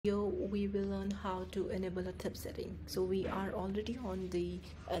Here we will learn how to enable a tip setting. So we are already on the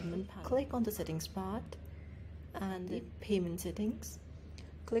admin panel. Click on the settings part and the payment settings.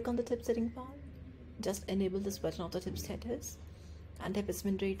 Click on the tip setting part. Just enable this button of the tip status, and tip is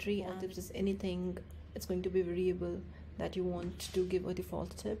mandatory, and if there's anything, it's going to be variable that you want to give a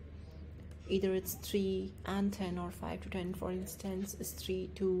default tip. Either it's 3 and 10 or 5 to 10. For instance, it's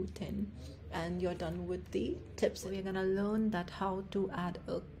 3 to 10, and you're done with the tips. We're gonna learn that how to add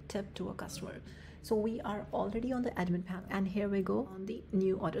a tip to a customer. So we are already on the admin panel, and here we go on the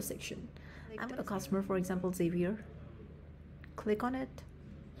new order section. I'm a customer, for example, Xavier. Click on it,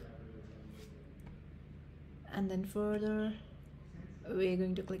 and then further we're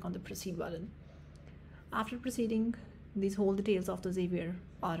going to click on the proceed button. After proceeding, these whole details of the Xavier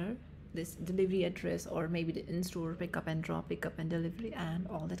order, this delivery address, or maybe the in-store pickup and drop, pickup and delivery, and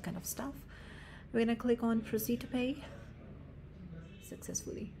all that kind of stuff. We're gonna click on proceed to pay.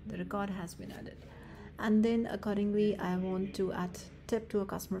 Successfully, the record has been added, and then accordingly I want to add tip to a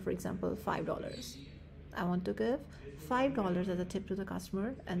customer. For example, $5. I want to give $5 as a tip to the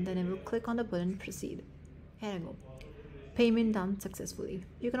customer, and then I will click on the button proceed. Here I go, payment done successfully.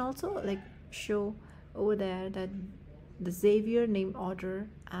 You can also show over there that the Xavier name order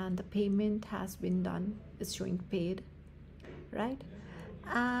and the payment has been done is showing paid, right?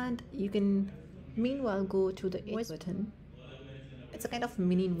 And you can meanwhile go to the invoice button. It's a kind of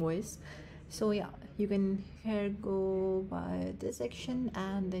mini invoice. So yeah, you can here go by this section,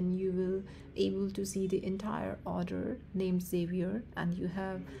 and then you will able to see the entire order named Xavier, and you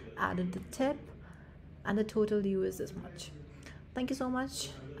have added the tip, and the total due is this much. Thank you so much,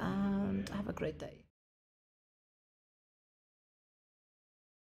 and have a great day.